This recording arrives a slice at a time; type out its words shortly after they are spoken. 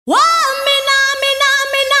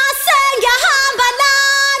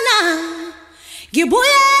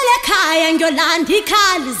Ngibuyele ekhaya ngiyolanda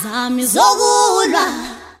ikhali zami zokulwa.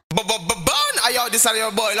 Yo, this is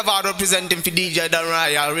your boy Lavado representing for DJ Dan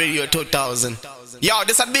Raya Radio 2000. Yo,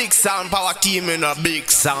 this is a big sound power team in a big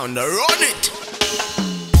sound. Run it!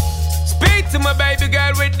 Speak to my baby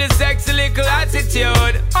girl with the sexy little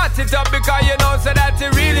attitude. Hot it up because you know so that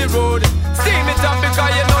you really rude. Steam it up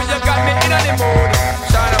because you know you got me in the mood.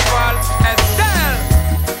 Shine a fall, Estelle.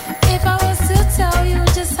 If I was to tell you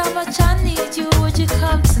just how much I need you, would you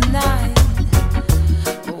come tonight?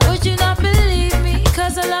 Or would you not believe me?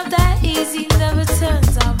 Cause a love that easy never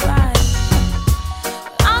turns out right.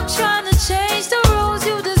 I'm trying to change the rules.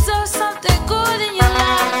 You deserve something good in your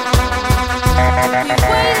life. We've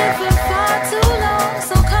waited for far too long,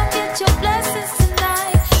 so come get your blessings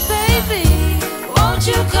tonight. Baby, won't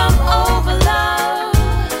you come over, love,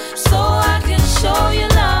 so I can show you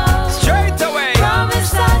love. Straight away.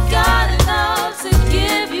 Promise I got enough to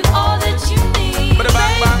give you all that you need.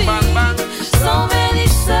 Bang, bang, bang, bang. So many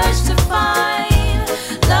search to find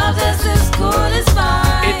love that's as good as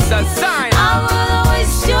mine. It's a sign. I will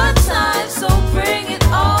waste your time, so bring it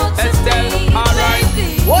all to Estelle, me, alright.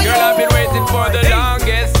 baby. Girl, I've been waiting for the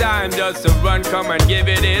longest time just to run, come and give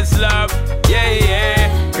it this love. Yeah,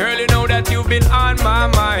 yeah. Girl, you know that you've been on my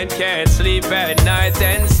mind. Can't sleep at night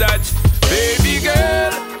and such. Baby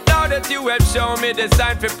girl, now that you have shown me the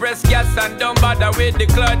sign for press gas and don't bother with the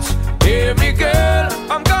clutch. Hear me, girl,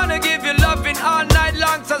 I'm gonna give you loving all night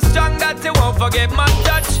long, so strong that you won't forget my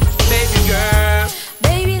touch. Baby girl,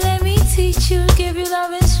 baby, let me teach you, give you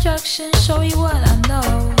love instruction, show you what I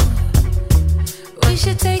know. We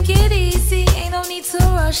should take it easy, ain't no need to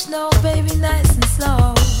rush, no, baby, nice and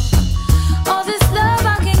slow. All this love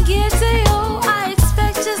I can give to you, I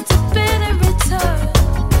expect just a bit in return.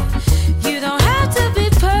 You don't have to be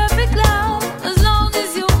perfect, love, as long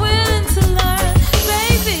as you're willing to learn.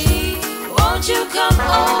 Baby, won't you come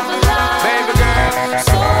over, love, baby girl,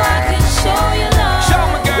 so I can show you love. show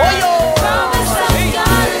me, girl. Promise I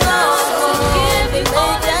got enough to give you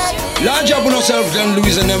all that you need. Large up on yourself, Glenn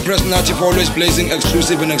Lewis and Empress Natif, always blazing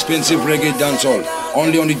exclusive and expensive reggae dancehall.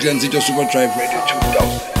 Only on the Glen Zito Super Drive Radio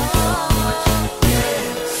 2000.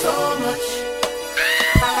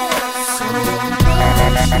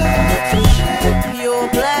 Your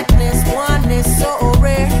blackness, oneness, so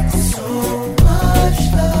rare. So much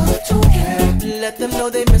love to give. Let them know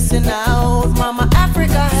they missing out. Mama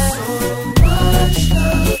Africa has so much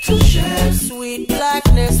love to share. Sweet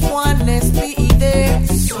blackness, oneness, be there.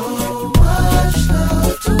 So much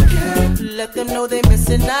love to give. Let them know they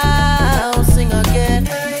missing out. Sing again.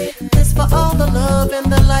 This for all the love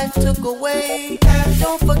and the life took away.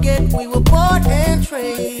 Don't forget we were bought and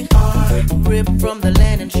traded. Ripped from the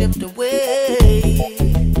land and shipped away.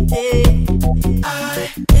 I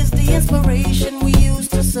is the inspiration we use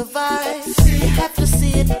to survive. You have to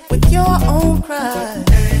see it with your own cry.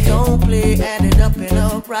 Don't play, add it up in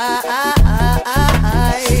a ride.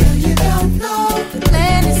 You don't know the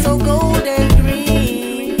land is so gold and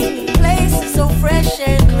green. The place is so fresh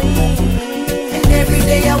and clean. And every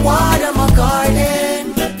day I water my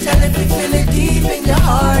garden. Tell if you feel it deep in your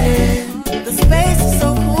heart. And the space is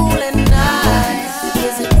so cool and nice.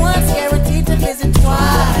 Visit once, guaranteed to visit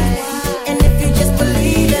twice. And if you just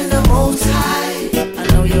believe in the Most High, I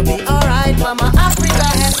know you'll be alright. Mama Africa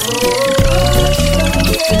has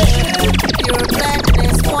your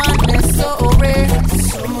blackness, oneness, so rare.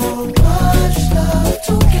 So much love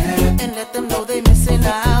to give. And let them know they missing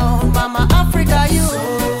out. Mama Africa, you so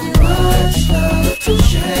much love to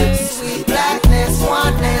share. Sweet blackness,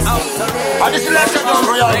 oneness, And this is Lester John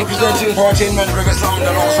Royal representing Entertainment Reggae Sound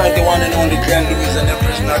alongside the one and only Glenn Lewis and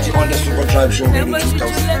Empress Natif on the Super Tribe Show Radio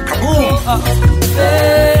 2000. Kaboom!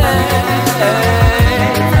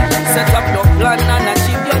 Set up your plan and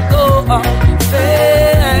achieve your goal.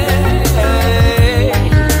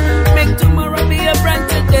 Make tomorrow be a brand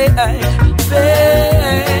today.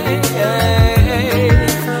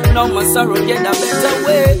 No more sorrow, get a better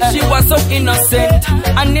way. She was so innocent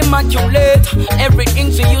and immaculate.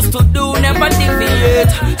 Everything she used to do, never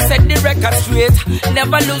deviate. Set the record straight,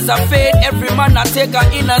 never lose her faith. Every man I take her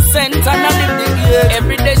innocent and I live the gate.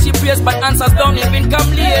 Every day she prays, but answers don't even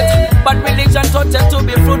come late. But religion taught her to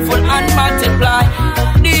be fruitful and multiply.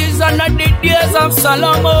 These are not the days of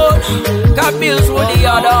Solomon. God builds with the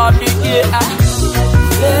order of the year.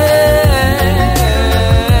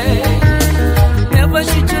 Never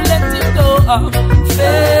should you let it go of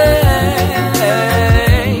faith.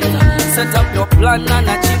 Set up your plan and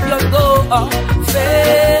achieve your goal of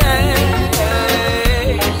faith.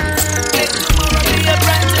 Make tomorrow be a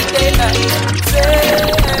bright day.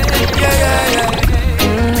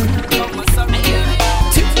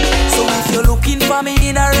 So if you're looking for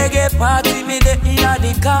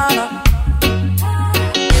corner.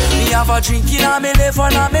 Me have a drink in on me left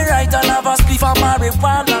and on me right, and have a spliff of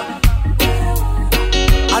marijuana.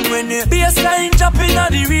 And when the bassline jumping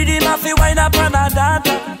on the rhythm, I feel wind up on a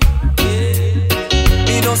data.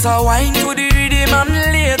 Me just a wine to the rhythm, and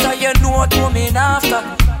later you know what coming after.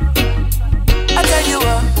 I tell you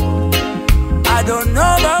what, I don't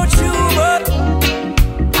know about you, but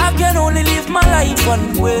I can only live my life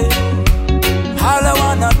one way. All I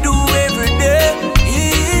wanna do every day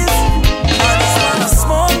is I just wanna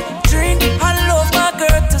smoke, drink, and love my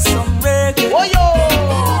girl to some reggae. Oh, yo.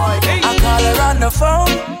 I call her on the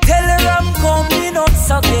phone, tell her I'm coming up,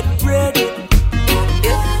 so get ready.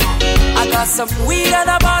 Yeah. I got some weed and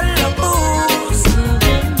a bottle of booze.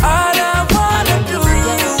 All I wanna do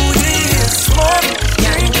is smoke,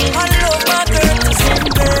 drink, and love my girl to some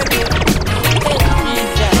reggae.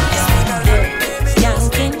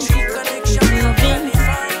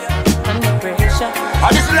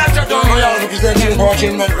 Representing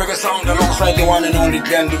Entertainment Reggae Sound alongside the one and only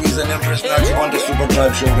Glenn Lewis and Empress Natty on the Super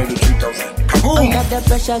Drive Show Radio 3000. Kaboom! Under the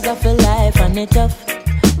pressures of a life and it tough.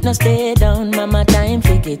 No stay down, mama, time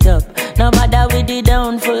pick it up. No bother with the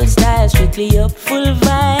down, full style, strictly up, full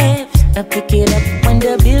vibes. I pick it up when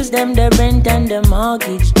the bills, them, the rent and the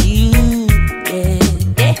mortgage due. Yeah,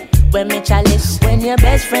 yeah. When me chalice, when your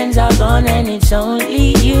best friends are gone and it's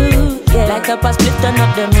only you. Yeah, light up a split, turn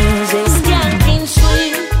up the music. Skanking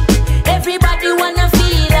sweet. Everybody wanna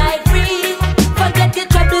feel like free. Forget your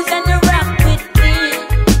troubles and rock with me.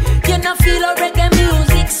 You know feel a reggae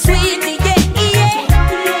music sweet, yeah, yeah.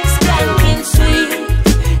 Skanking sweet.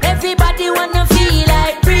 Everybody wanna feel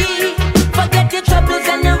like free. Forget your troubles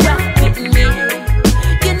and rock with me.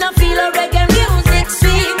 You know feel a reggae music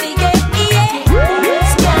sweet, yeah, yeah.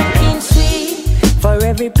 Skanking sweet. For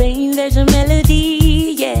every pain there's a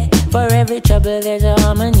melody, yeah. For every trouble there's a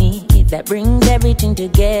harmony that brings everything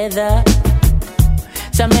together.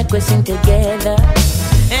 So make we sing together.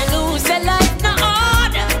 And who said life no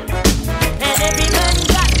order? And every man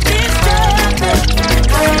got this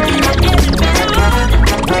trouble.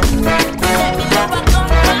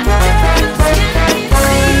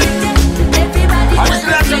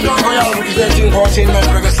 Representing Entertainment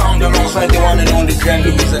Reggae Sound alongside the one and only Glenn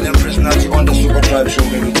Lewis and Empress Natty on the Super Drive Show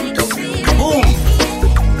Radio 3000. Kaboom!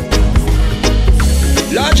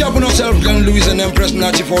 Large up on ourselves, Glenn Lewis and Empress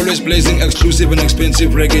Natty for always blazing exclusive and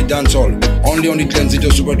expensive reggae dancehall. Only on the Glenn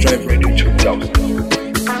Zito Super Drive Radio 2000.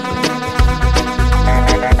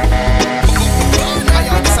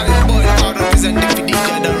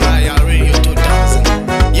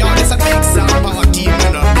 Yo, this a big sound, power team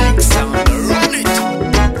and a big sound. Run it!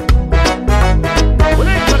 When I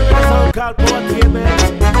come with a song called Power Team,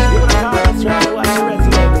 you wanna call us try to watch your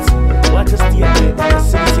residents. Watch your statement,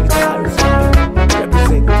 sing guitars.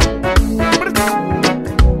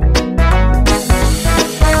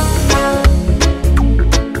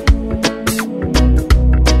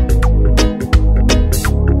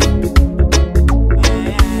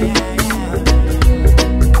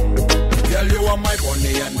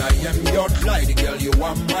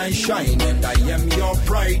 Shine and I am your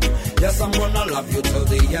pride. Yes, I'm gonna love you till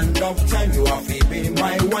the end of time. You have to be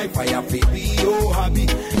my wife, I have to be your hubby.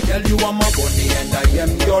 Girl, you are my bunny and I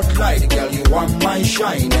am your Clyde. Girl, you are my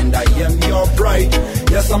shine and I am your pride.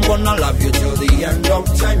 Yes, I'm gonna love you till the end of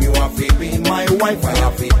time. You have to be my wife, I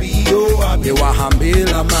have to be your hubby. You are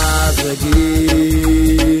Hambila Mazagil.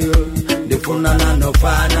 The Funana no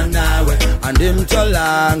Fana Nawe and him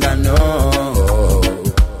Cholanga no.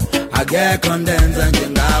 I get condensed and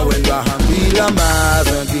jenga when you hambila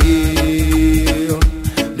mazagil.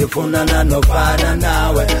 The funana no fana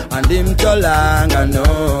nawe and him cholanga no.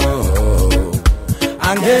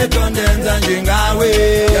 I get condensed and jenga we.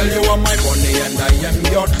 Girl, you are my bunny and I am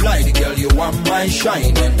your Clyde. Girl, you are my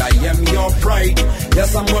shine and I am your pride.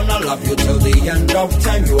 Yes, I'm gonna love you till the end of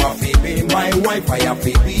time. You have to be my wife, I have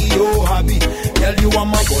to be your hubby. Girl, you are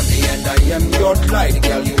my bunny and I am your Clyde.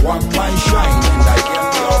 Girl, you are my shine and I am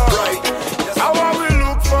your pride. Yes, how are we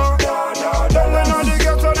look for? Don't we know the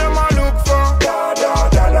ghetto them a look for?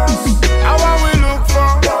 How are we look for?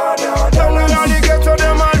 Don't we know the ghetto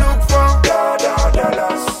them a look for?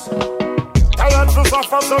 Tired to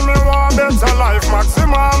suffer so me want better life.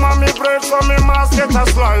 Maximum and me bread so me must get a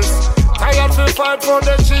slice. Tired to fight for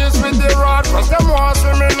the cheese with the rod, cause them want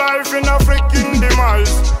see me life in a freaking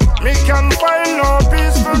demise. Me can find no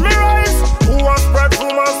peace for me rise. Who are spread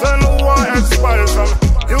rumors and who are expires.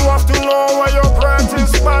 You have to know where your breath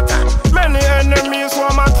is back. Many enemies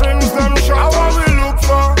want my dreams them shot. How are we look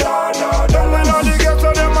for? Don't we know the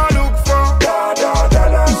ghetto them a look for?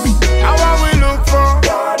 How are we look for?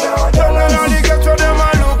 Don't we know the ghetto them a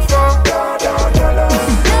look for?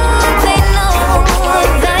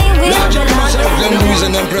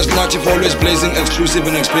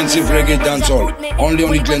 expensive reggae dancehall. Only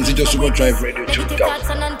on the Glenzito Super Drive Radio 2000.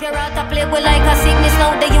 Play with like a sickness.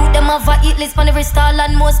 Now the youth them have a hit list on every stall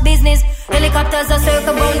and most business. Helicopters are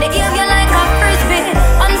circle round the area like a frisbee.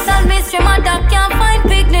 Unsolved mystery, my dog can't find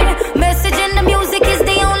picnic. Message in the music is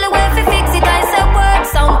the only way to fix it. I say word,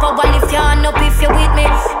 sound power, lift your hand up if you're with me.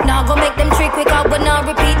 Now go make them trick quick out, but now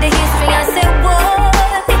repeat the history. I say word,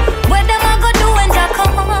 what them I go do when Jah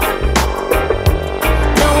come?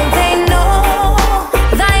 Don't they know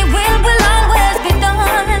thy will always be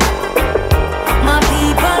done? My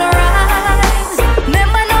people rise,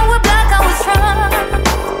 remember now we're black and we're strong.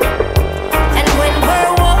 And when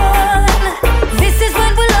we're one, this is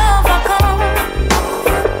when we'll overcome.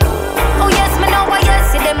 Oh yes, me know why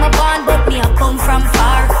yes, see them a born, but me I come from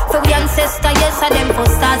far. For we ancestor, yes, and them for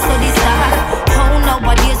start so the star. How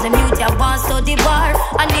nowadays the mute ya want so the bar.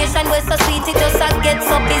 A nation where so sweet it just a get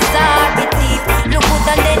so bizarre. It deep, look good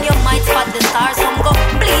and then you might spot the stars. Some go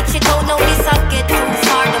bleach it out, now this a get too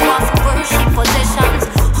far. Them off worship possessions,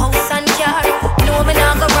 house and car. No me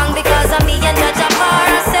not go wrong because of me and Jah Jah bar.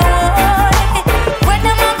 I say what? What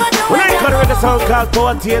them I go do? When I cut with a song called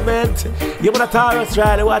Poetainment, you wanna Taurus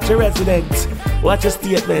Riley, watch your resident, watch your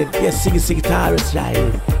statement. Yes, sing Taurus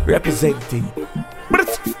Riley, representing.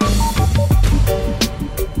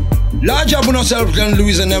 Large up on ourselves, Glenn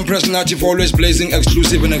Lewis and Empress Natif, always blazing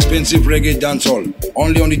exclusive and expensive reggae dancehall.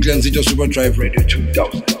 Only on the Glenzito Super Drive Radio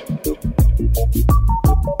 2000.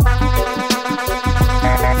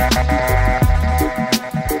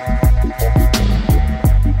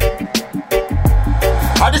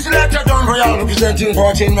 This is Lecture Don Royale representing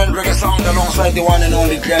Poetainment Reggae Sound alongside the one and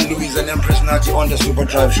only Glenn Lewis and Empress Natif on the Super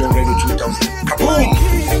Drive Show Radio 2000. Kaboom!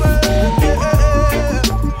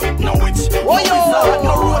 Oh yo,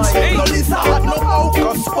 no roots, no lizard, no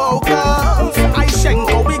hocus pocus. I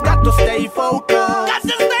Shenko, we got to stay focused. Got to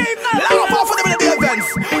stay focused. Laugh off for them in the events.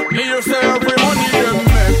 Here say every money them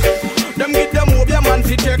make. Them get them up, your man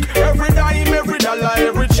to check. Every dime, every dollar,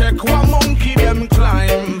 every check. One monkey them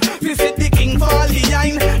climb. Visit the king fall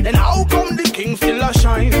behind. Then how come the king still a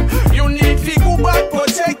shine? You need to go back,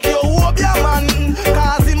 protect your hope, your man.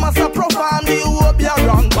 Cause he must have profound the hope, you're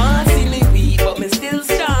wrong. Man, see me weak, but me still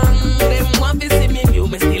strong.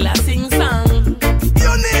 Me still a sing song.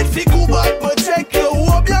 You need to go back, but check your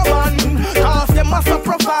hope, your man. Cause they must have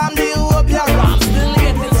performed the hope, your man. I'm still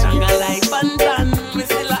getting stronger like Bantan. Me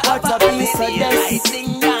still a have a piece of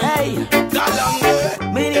lighting down. Hey, that long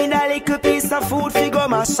way. Me need a little piece of food to go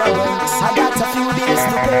my shower. I got a few bills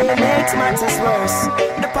to pay, makes matters worse.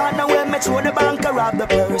 The partner will me throw the bank or rob the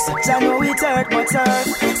purse. I know it hurt my turf.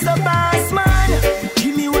 So boss man,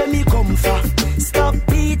 give me where me come from. Stop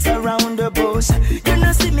beat around the bush. You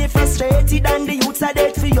know see me frustrated and the youths are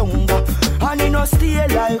dead for younger. And you know stay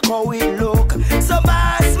like how we look. So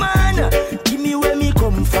boss man, give me where me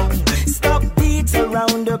come from. Stop beat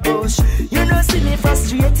around the bush. You know see me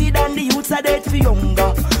frustrated and the youths are dead for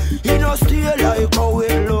younger. You know stay like how we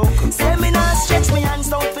look. Say me not stretch me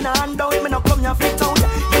hands out for no hand out. Me no come your feet out.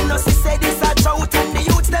 You know see say this a drought and the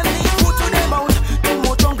youths them need food to them out. Too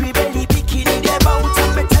much hungry belly picking in their mouth.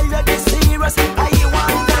 And me tell you this serious. I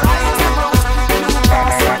want the right amount. You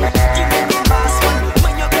boss one, give me the boss one.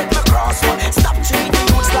 When you get my cross one, stop treating the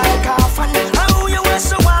youths like half one. How you want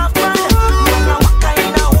show off man? You know what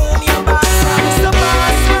kind of home you boss one. So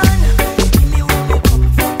boss one, give me where me come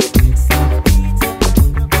from.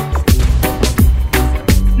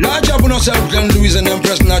 Large up on ourselves, Glenn Lewis and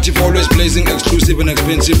Empress Natif, always blazing exclusive and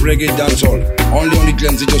expensive reggae dancehall. Only on the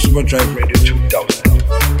Glenzito Super Drive Radio 2000.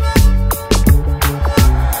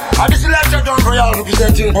 This is Lecture Don Royale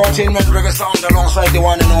representing Poetainment Reggae Sound alongside the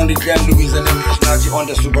one and only Glenn Lewis and Empress Natif on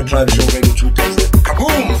the Super Drive Show Radio 2000.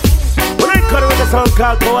 Kaboom! When I cut with a song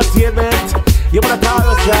called Poetainment, you wanna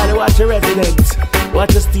Taurus Riley, watch your resident,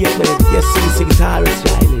 watch your statement. Yes, sing Taurus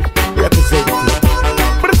Riley, representing.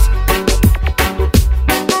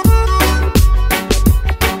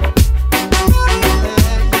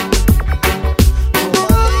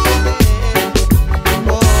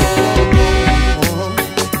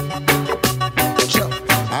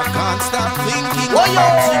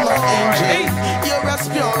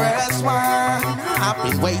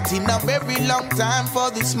 Waiting a very long time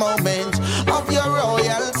for this moment of your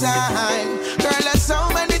royal time. Girl, there's so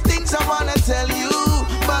many things I wanna tell you,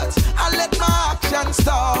 but I let my actions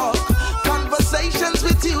talk. Conversations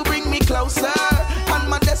with you bring me closer, and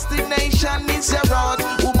my destination is your heart.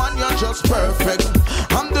 Woman, you're just perfect.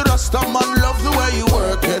 I'm the Rastaman, love the way you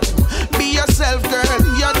work it. Be yourself, girl,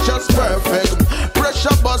 you're just perfect.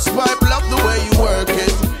 Pressure bust pipe, love the way you work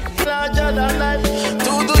it.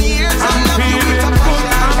 Through the years, I love you with a passion.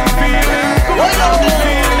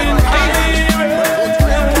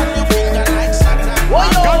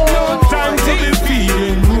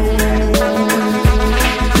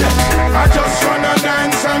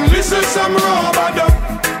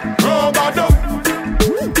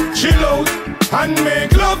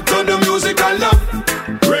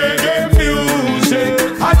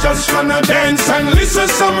 just wanna dance and listen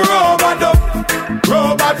some rub-a-dub.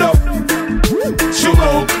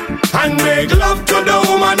 Smoke and make love to the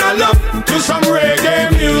woman I love, to some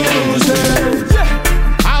reggae music.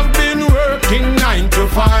 I've been working 9 to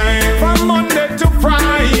 5 from Monday to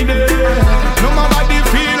Friday. No, my body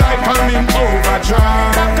feel like I'm in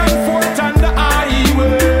overdrive, back and forth on the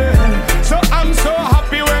highway. So I'm so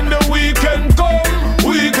happy when the weekend come.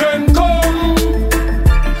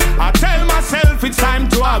 I tell myself it's time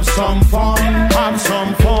to have some fun.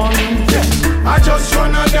 Yeah. I just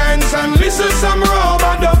wanna dance and listen some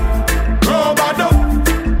rub-a-dub.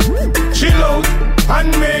 Chill out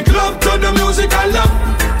and make love to the music I love.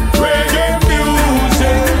 Reggae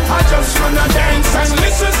music. I just wanna dance and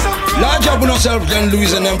listen some. Large up on yourself, Glenn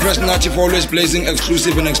Lewis and Empress Nachi for always blazing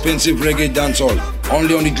exclusive and expensive reggae dancehall.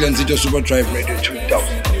 Only on the Glen Zito Super Drive Radio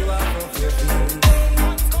 2000.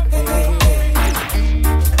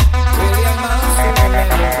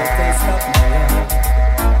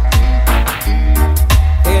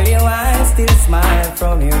 Still smile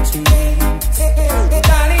from your cheeks,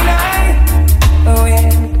 darling. I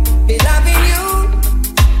will be loving you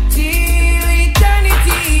till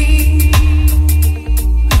eternity.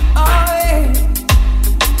 Oh yeah,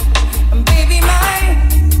 baby, my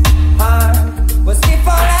heart was stiff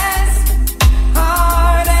as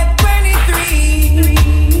hard at 23.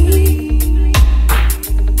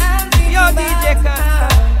 And yo, DJ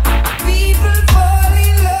people fall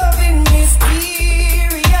in love in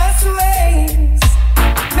mysterious ways.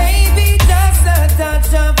 Maybe just a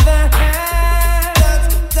touch of the hand.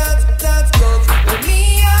 Touch. But me,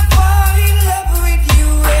 I fall in love with you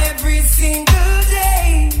every single day.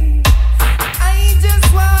 I just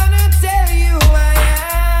wanna tell you I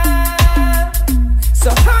am. So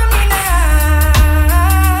honey now,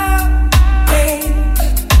 hey,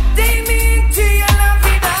 take me into your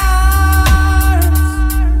loving arms.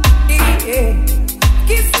 Yeah.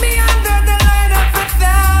 Kiss me under the light of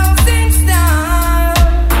 1,000 stars.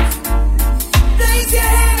 Place your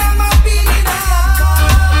head on my beating heart.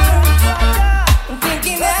 I'm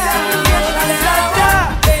thinking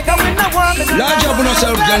Large up on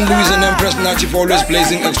yourself, Glenn Lewis and Empress Nachi for always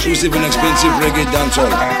blazing exclusive and expensive reggae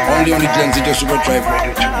dancehall. Only on the Glen Zito Super Drive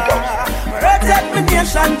Radio 2000.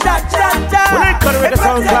 When I cut a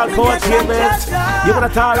song called Entertainment, you wanna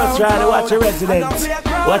Taurus Riley, watch your resident,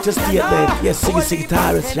 watch your statement. Yes, sing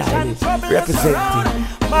Taurus Riley, representing.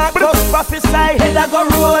 Marcus prophesy, head I go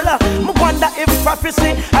roll. I wonder if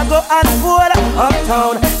prophecy I go unfold.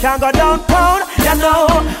 Uptown, can't go downtown, you know.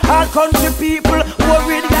 All country people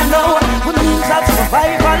worried, you know. With means of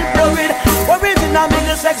survival, worried. Worried in a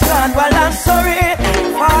middle section, well I'm sorry.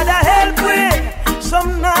 Father help me,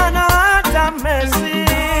 some nana have mercy.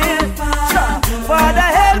 Father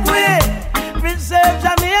help me, preserve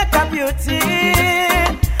Jamaica beauty.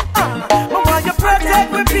 I want you protect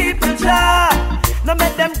me people, Jah. No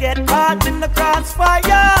make them get caught in the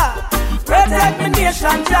crossfire. Protect my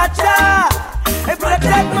nation, Jah. Hey,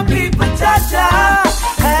 protect my people, Jah.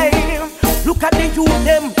 Hey, look at the youth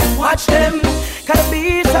them, watch them. Can the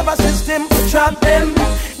beats have a system to trap them?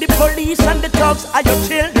 The police and the thugs are your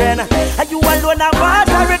children. Are you alone have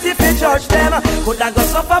authority to judge them? Could I go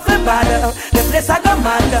suffer for bad? The place I go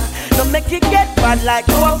mad. Don't make it get bad like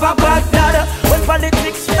over Baghdad. When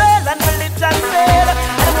politics fail and religion fail,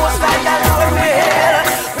 and most like that will fail.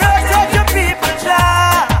 Protect your people,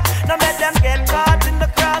 Jah. Don't make them get caught in the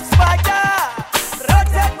crossfire.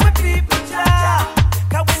 Protect my people, Jah.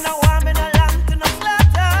 Cause we know I'm in a land to no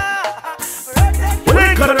slaughter. When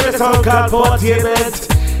I cut a song called Entertainment,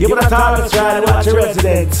 you wanna Taurus Riley, watch your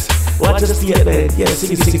resident, watch your statement. Yes,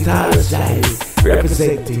 sing Taurus Riley,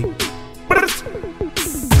 representing.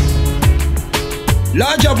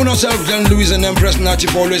 Large up on yourself, Glenn Lewis and Empress Nachi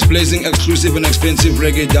for always blazing exclusive and expensive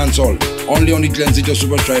reggae dancehall. Only on the Glen Zito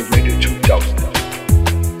Super Drive Radio 2000.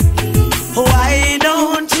 Why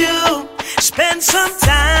don't you spend some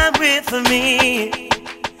time with me?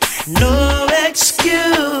 No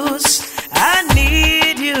excuse, I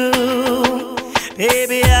need you.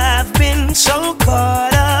 Baby, I've been so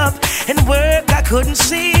caught up in work I couldn't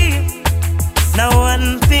see. Now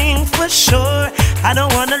one thing for sure, I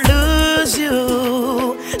don't wanna lose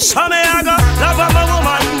you. So may I go love up my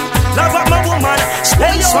woman,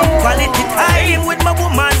 spend some quality time with my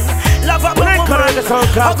woman. Love up my woman,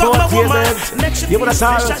 hug up my woman. You wanna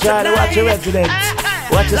Taurus Riley, watch your resident,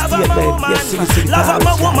 watch your statement. Yes, sing love up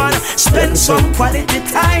my woman, spend some quality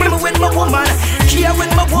time with my woman. Care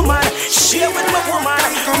with my woman, share with my woman.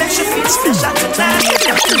 Make you feel special tonight.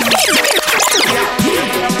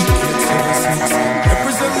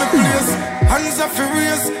 Represent the place, hands are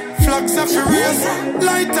furious, flags are furious,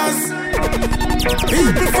 lighters.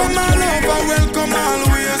 People from all over, welcome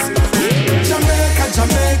always. Jamaica,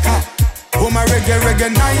 Jamaica. Oh my reggae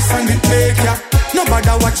nice and it make ya. Nobody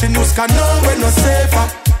watching news can know we're no safer.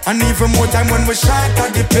 And even more time when we shot at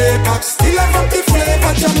the paper. Still have up the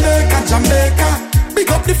flavor, Jamaica, Jamaica. Big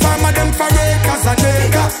up the farmer, them for acres and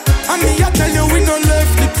acres. And me I tell you we no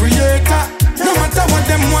left the creator. No matter what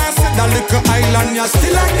them want, say that little island ya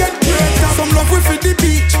still I get greater. Some love we for the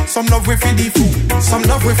beach, some love we for the food, some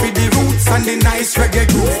love we for the roots and the nice reggae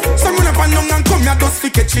groove. Some run up and down and come here just to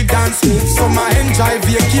catch it dance move. Some I enjoy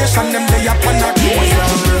vacation, them lay up on a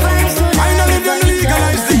cruise. Finally done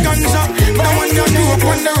legalize the ganja. Now when you do up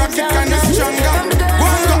on the rocket kinda stronger. Go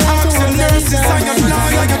and go ask your nurses and your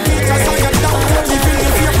lawyer, your teachers and your doctor, even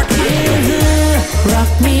if you're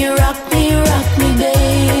rock me, rock me, rock me,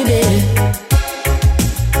 baby.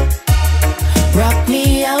 Rock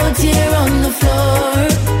me out here on the floor.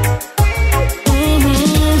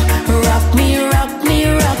 Rock me, rock me,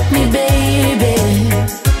 rock me, baby.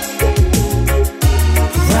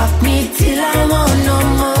 Rock me till I want no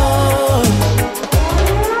more.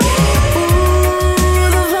 Ooh,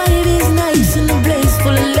 the vibe is nice and the place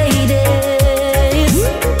full of ladies.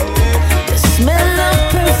 The smell of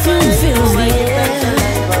perfume fills the air.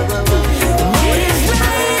 The mood is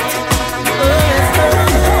right.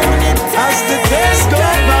 As the days go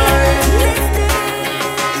by,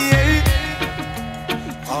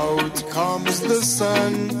 out comes the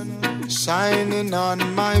sun, shining on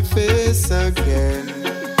my face again.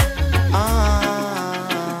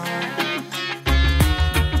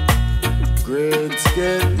 Grades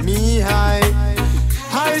get me high,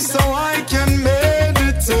 high so I can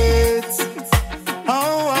meditate.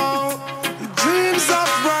 Dreams of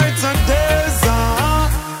brighter days.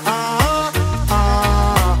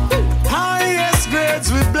 Highest grades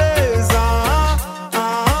we blaze.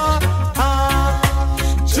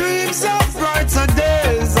 Dreams of brighter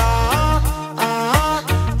days.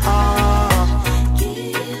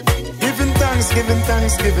 Giving thanks, giving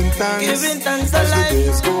thanks, giving thanks. Giving thanks as the alive.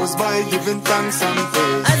 days goes by, giving thanks and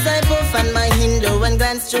praise. As I puff on my window and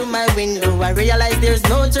glance through my window, I realize there's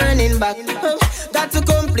no turning back. Oh, got to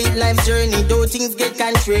complete life's journey, though things get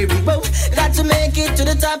contrary. Oh, got to make it to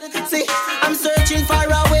the top. See, I'm searching for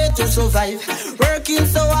a way to survive. Working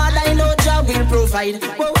so hard, I know job will provide.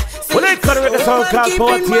 Oh, when they cut with the song called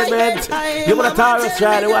Poetainment, you want to Taurus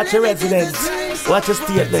Riley, watch your residence, watch your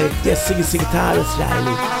statement. Yes, sing Taurus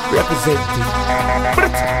Riley, representing.